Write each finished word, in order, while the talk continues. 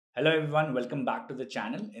Hello everyone, welcome back to the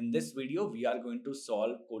channel. In this video, we are going to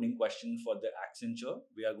solve coding question for the Accenture.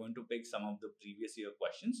 We are going to pick some of the previous year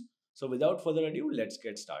questions. So without further ado, let's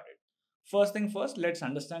get started. First thing first, let's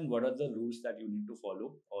understand what are the rules that you need to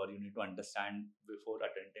follow or you need to understand before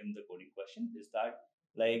attempting the coding question. Is that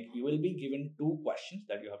like you will be given two questions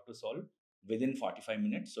that you have to solve within 45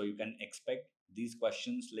 minutes. So you can expect these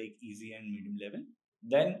questions like easy and medium level.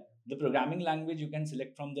 Then the programming language you can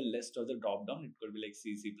select from the list or the drop down. It could be like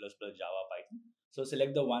C, C++, Java, Python. So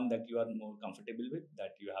select the one that you are more comfortable with,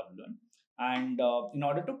 that you have learned. And in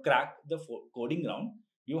order to crack the coding round,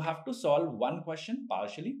 you have to solve one question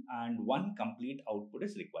partially and one complete output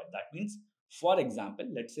is required. That means, for example,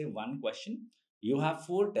 let's say one question, you have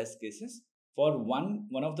four test cases. For one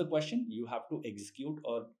of the question, you have to execute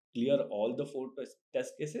or clear all the four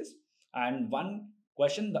test cases, and one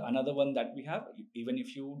question, the another one that we have, even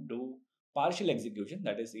if you do partial execution,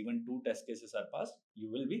 that is even two test cases are passed, you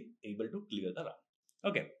will be able to clear the round.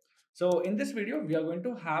 Okay, so in this video we are going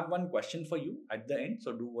to have one question for you at the end,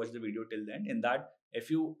 so do watch the video till the end. In that, if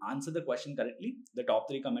you answer the question correctly, the top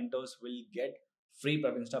three commenters will get free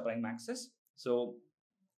Prabinsta Prime access. So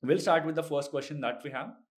we'll start with the first question that we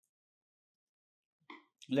have.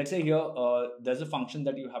 Let's say here there's a function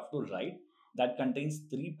that you have to write that contains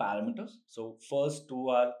three parameters. So first two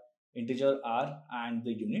are integer r and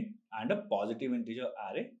the unit, and a positive integer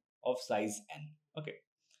array of size n. Okay,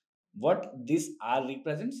 what this r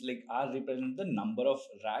represents, like r represents the number of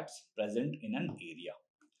rats present in an area.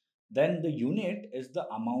 Then the unit is the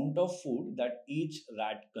amount of food that each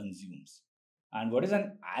rat consumes. And what is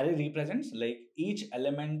an array represents, like each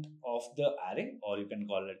element of the array, or you can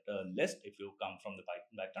call it a list if you come from the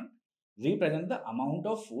Python background, represent the amount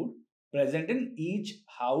of food present in each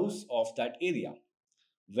house of that area,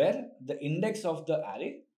 where the index of the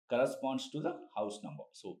array corresponds to the house number.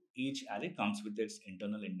 So each array comes with its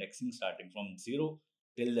internal indexing starting from 0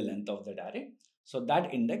 till the length of that array. So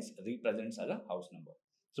that index represents as a house number.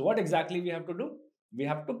 So what exactly we have to do? We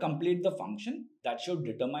have to complete the function that should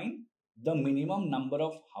determine the minimum number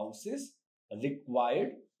of houses required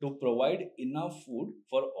to provide enough food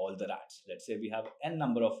for all the rats. Let's say we have n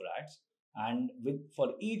number of rats, and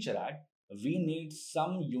for each rat we need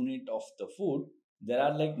some unit of the food. There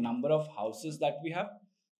are like number of houses that we have.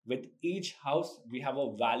 With each house we have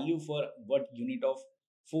a value for what unit of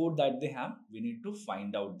food that they have. We need to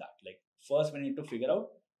find out that, like, first we need to figure out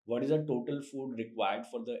what is the total food required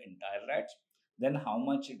for the entire rats, then how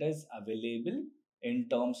much it is available in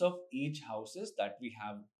terms of each houses that we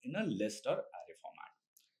have in a list or array format.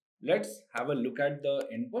 Let's have a look at the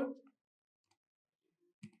input.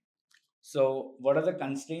 So what are the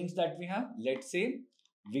constraints that we have? Let's say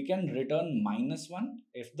we can return -1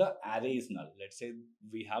 if the array is null. Let's say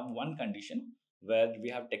we have one condition where we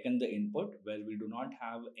have taken the input where we do not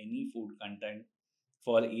have any food content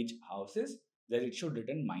for each houses, then it should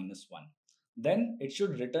return -1. Then it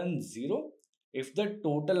should return 0 if the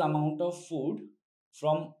total amount of food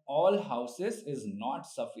from all houses is not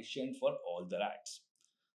sufficient for all the rats.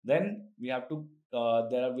 Then we have to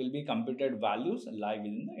there will be computed values lie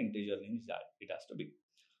within the integer range that it has to be.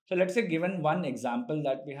 So let's say, given one example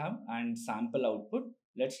that we have and sample output,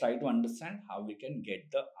 let's try to understand how we can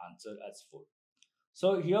get the answer as 4.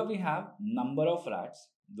 So here we have number of rats,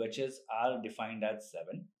 which is r defined as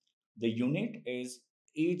 7. The unit is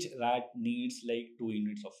each rat needs like 2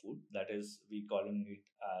 units of food, that is we calling it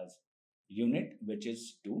as unit, which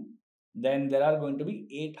is 2. Then there are going to be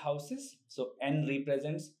 8 houses, so n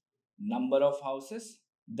represents number of houses.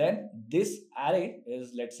 Then this array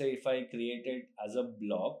is, let's say if I create it as a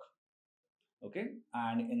block, okay,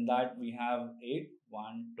 and in that we have 8,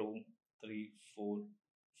 1, 2, 3, 4,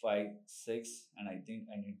 5, 6, and I think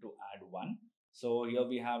I need to add 1. So here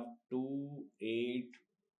we have 2, 8,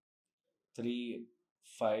 3,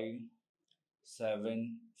 5,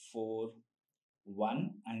 7, 4,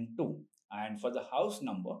 1 and 2. And for the house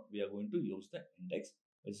number, we are going to use the index,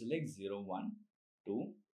 which is like 0, 1,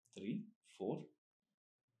 2, 3, 4,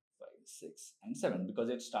 5, 6 and 7. Because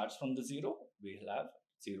it starts from the 0, we will have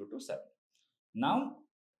 0 to 7. Now,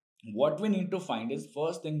 what we need to find is,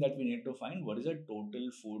 first thing that we need to find, what is the total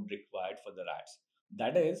food required for the rats.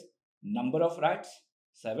 That is number of rats,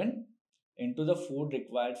 7, into the food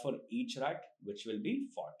required for each rat, which will be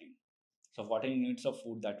 14. So 14 units of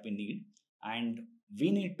food that we need, and we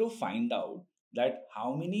need to find out that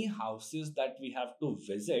how many houses that we have to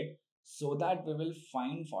visit so that we will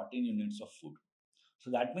find 14 units of food. So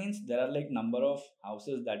that means there are like number of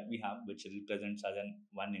houses that we have, which represents as an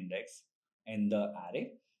one index in the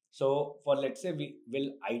array. So for, let's say, we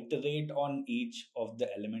will iterate on each of the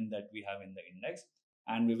element that we have in the index,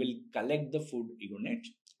 and we will collect the food unit,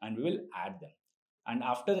 and we will add them. And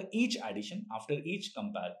after each addition, after each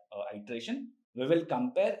compare iteration, we will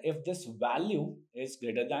compare if this value is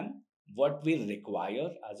greater than what we require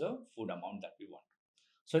as a food amount that we want.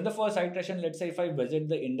 So in the first iteration, let's say if I visit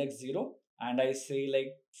the index 0 and I say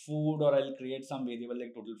like food, or I'll create some variable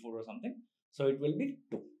like total food or something, so it will be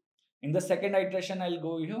 2. In the second iteration, I'll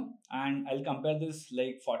go here and I'll compare this,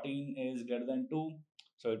 like 14 is greater than 2,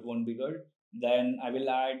 so it won't be good. Then I will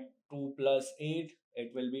add 2 plus 8,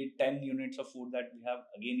 it will be 10 units of food that we have.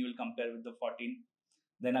 Again, you will compare with the 14.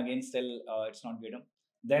 Then again, still it's not greater.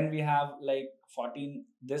 Then we have like 14,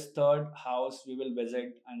 this third house we will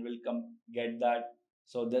visit and we'll come get that.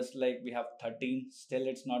 So this, like we have 13, still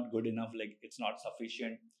it's not good enough, like it's not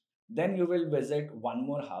sufficient. Then you will visit one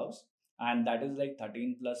more house, and that is like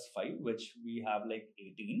 13 plus 5, which we have like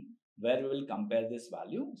 18, where we will compare this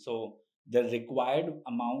value. So the required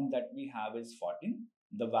amount that we have is 14,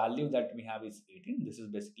 the value that we have is 18, this is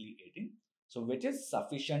basically 18, so which is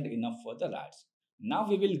sufficient enough for the rats. Now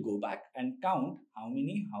we will go back and count how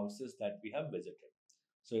many houses that we have visited.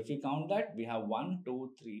 So if we count that, we have 1,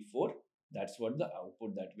 2, 3, 4. That's what the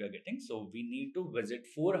output that we are getting. So we need to visit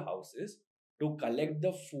 4 houses to collect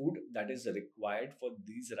the food that is required for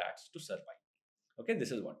these rats to survive. Okay,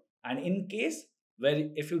 this is what. And in case where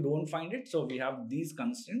if you don't find it, so we have these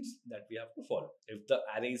constants that we have to follow. If the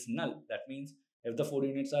array is null, that means if the 4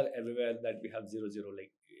 units are everywhere that we have 0, 0,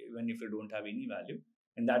 like even if you don't have any value,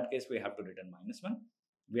 in that case we have to return -1.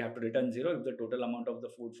 We have to return 0 if the total amount of the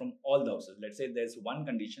food from all the houses. Let's say there's one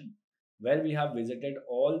condition where we have visited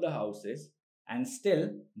all the houses and still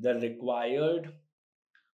the required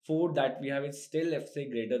food that we have is still, let's say,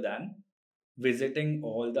 greater than visiting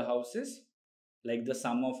all the houses, like the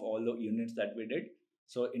sum of all the units that we did.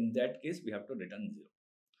 So in that case, we have to return 0.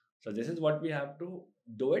 So this is what we have to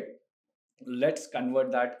do it. Let's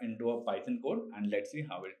convert that into a Python code and let's see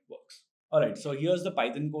how it works. All right, so here's the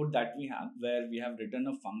Python code that we have, where we have written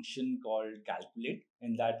a function called calculate.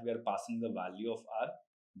 In that we are passing the value of r,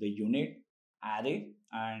 the unit, array,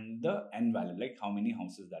 and the n value, like how many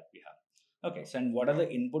houses that we have. Okay, so and what are the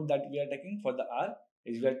input that we are taking for the r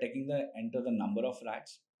is we are taking the enter the number of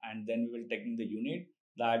rats, and then we will taking the unit,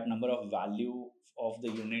 that number of value of the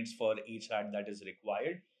units for each rat that is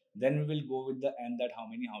required. Then we will go with the n, that how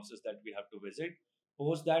many houses that we have to visit.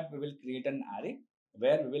 Post that we will create an array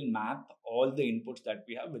where we will map all the inputs that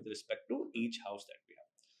we have with respect to each house that we have.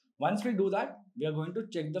 Once we do that, we are going to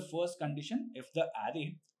check the first condition, if the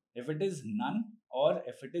array, if it is none or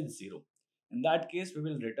if it is 0. In that case, we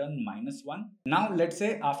will return -1. Now, let's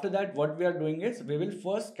say after that, what we are doing is we will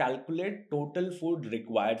first calculate total food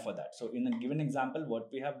required for that. So in a given example, what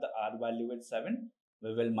we have, the R value is 7.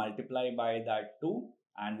 We will multiply by that 2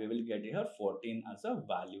 and we will get here 14 as a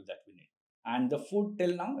value that we need. And the food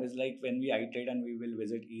till now is like when we iterate and we will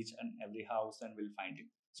visit each and every house and we'll find it.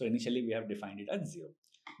 So initially we have defined it as 0.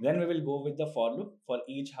 Then we will go with the for loop for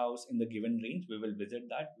each house in the given range. We will visit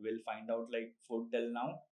that. We will find out like food till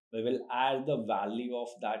now. We will add the value of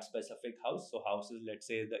that specific house. So house is, let's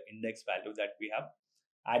say, the index value that we have.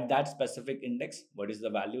 At that specific index, what is the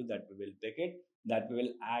value that we will pick it, that we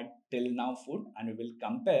will add till now food, and we will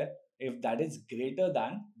compare if that is greater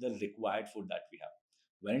than the required food that we have.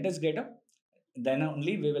 When it is greater, then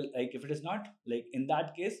only we will, like if it is not, like in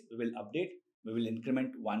that case we will update, we will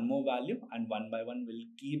increment one more value, and one by one we'll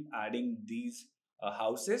keep adding these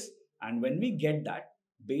houses. And when we get that,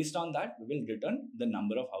 based on that we will return the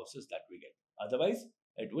number of houses that we get. Otherwise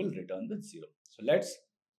it will return the 0. So let's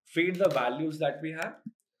feed the values that we have.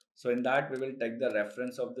 So in that we will take the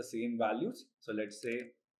reference of the same values. So let's say,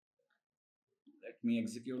 let me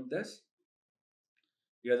execute this.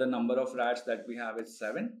 Here the number of rats that we have is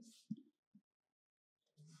 7.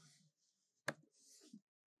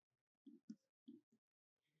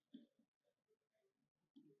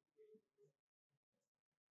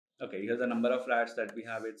 Okay, here's the number of rats that we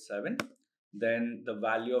have is 7. Then the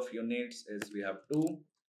value of units is we have 2.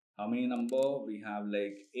 How many number? We have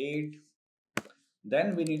like 8.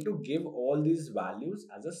 Then we need to give all these values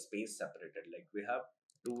as a space separated. Like we have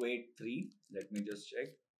 2, 8, 3. Let me just check.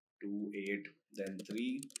 2, 8, then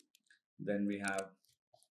 3. Then we have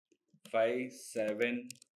 5, 7,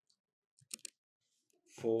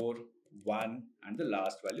 4, 1, and the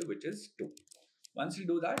last value, which is 2. Once you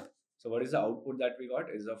do that, so what is the output that we got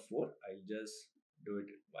is a 4. I'll just do it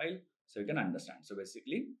while so you can understand. So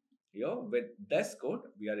basically here with this code,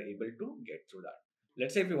 we are able to get through that.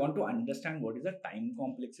 Let's say if we want to understand what is the time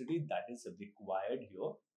complexity that is required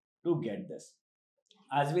here to get this.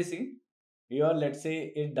 As we see here, let's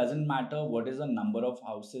say it doesn't matter what is the number of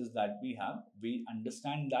houses that we have. We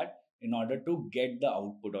understand that in order to get the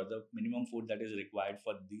output or the minimum food that is required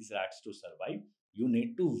for these rats to survive, you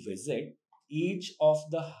need to visit each of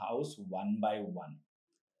the house one by one.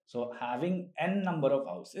 So having n number of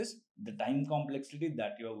houses, the time complexity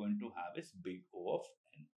that you are going to have is big O of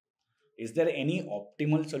n. Is there any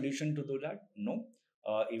optimal solution to do that? No.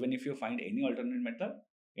 Even if you find any alternate method,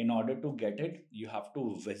 in order to get it, you have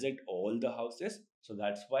to visit all the houses. So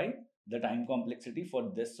that's why the time complexity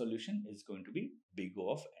for this solution is going to be big O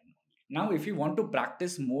of n. Now, if you want to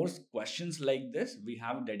practice more questions like this, we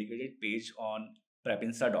have a dedicated page on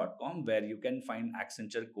prepinsta.com where you can find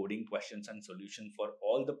Accenture coding questions and solution for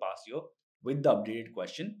all the past year with the updated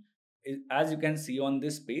question. As you can see on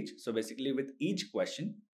this page, so basically with each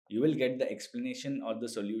question, you will get the explanation or the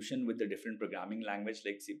solution with the different programming language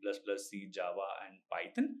like C++, C, Java, and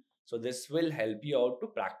Python. So this will help you out to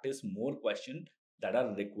practice more questions that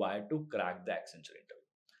are required to crack the Accenture interview.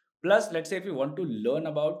 Plus, let's say if you want to learn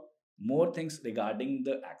about more things regarding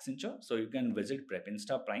the Accenture, so you can visit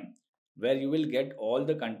Prepinsta Prime, where you will get all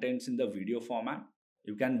the contents in the video format.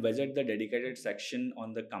 You can visit the dedicated section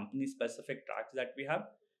on the company specific tracks that we have.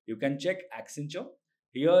 You can check Accenture.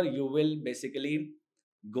 Here you will basically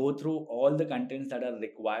go through all the contents that are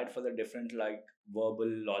required for the different like verbal,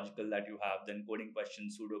 logical that you have, then coding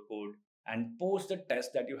questions, pseudocode, and post the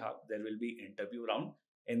test that you have. There will be interview round.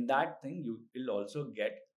 In that thing, you will also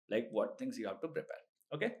get like what things you have to prepare.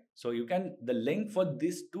 Okay, so you can, the link for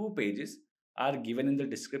these two pages are given in the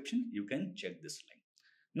description. You can check this link.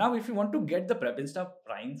 Now if you want to get the Prepinsta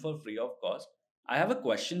Prime for free of cost, I have a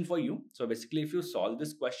question for you. So basically if you solve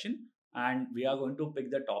this question, and we are going to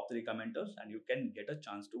pick the top 3 commenters, and you can get a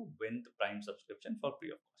chance to win the Prime subscription for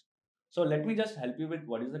free of cost. So let me just help you with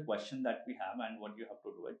what is the question that we have and what you have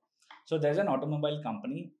to do it. So there's an automobile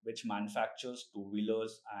company which manufactures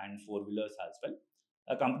two-wheelers and four-wheelers as well.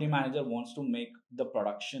 A company manager wants to make the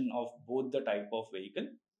production of both the type of vehicle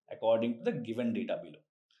according to the given data below.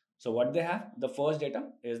 So what they have, the first data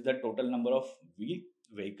is the total number of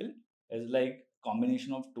vehicle is like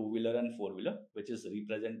combination of two-wheeler and four-wheeler, which is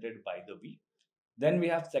represented by the V. Then we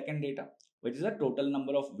have second data, which is the total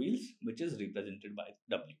number of wheels, which is represented by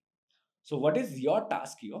W. So what is your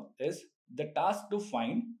task here is the task to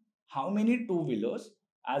find how many two-wheelers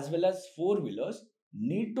as well as four-wheelers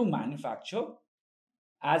need to manufacture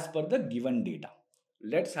as per the given data.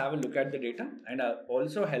 Let's have a look at the data, and I'll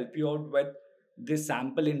also help you out with the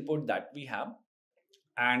sample input that we have,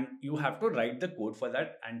 and you have to write the code for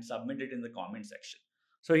that and submit it in the comment section.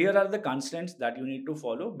 So here are the constants that you need to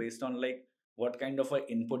follow based on like what kind of a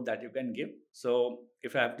input that you can give. So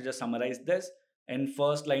if I have to just summarize this, in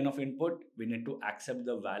first line of input we need to accept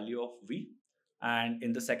the value of V, and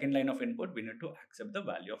in the second line of input we need to accept the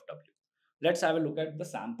value of W. Let's have a look at the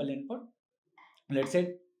sample input. Let's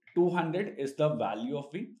say 200 is the value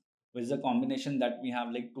of V, which is a combination that we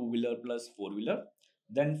have like two-wheeler plus four-wheeler.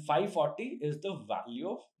 Then 540 is the value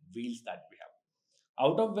of wheels that we have.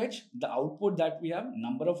 Out of which the output that we have,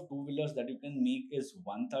 number of two-wheelers that you can make is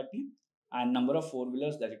 130, and number of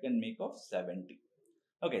four-wheelers that you can make of 70.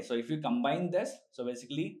 Okay, so if you combine this, so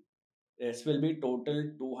basically this will be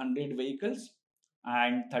total 200 vehicles,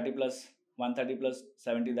 and 30 plus 130 plus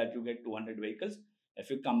 70, that you get 200 vehicles. If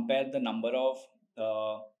you compare the number of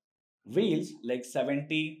wheels, like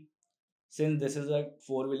 70, since this is a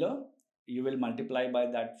four-wheeler, you will multiply by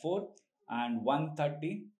that 4, and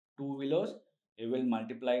 130 two-wheelers, you will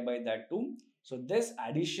multiply by that 2. So this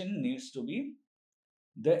addition needs to be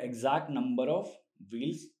the exact number of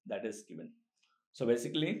wheels that is given. So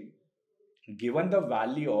basically, given the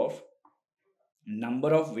value of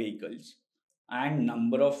number of vehicles and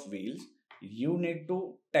number of wheels, you need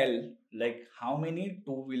to tell like how many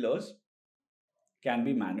two-wheelers can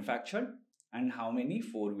be manufactured and how many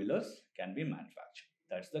four-wheelers can be manufactured.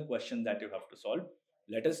 That's the question that you have to solve.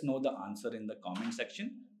 Let us know the answer in the comment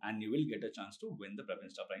section, and you will get a chance to win the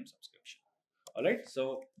Prepinsta Prime subscription. All right,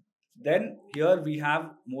 so then here we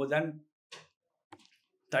have more than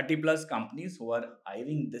 30 plus companies who are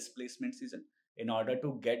hiring this placement season. In order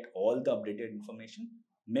to get all the updated information,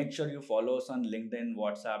 make sure you follow us on LinkedIn,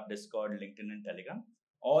 WhatsApp, Discord, LinkedIn, and Telegram.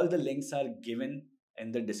 All the links are given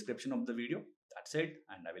in the description of the video. That's it,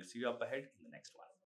 and I will see you up ahead in the next one.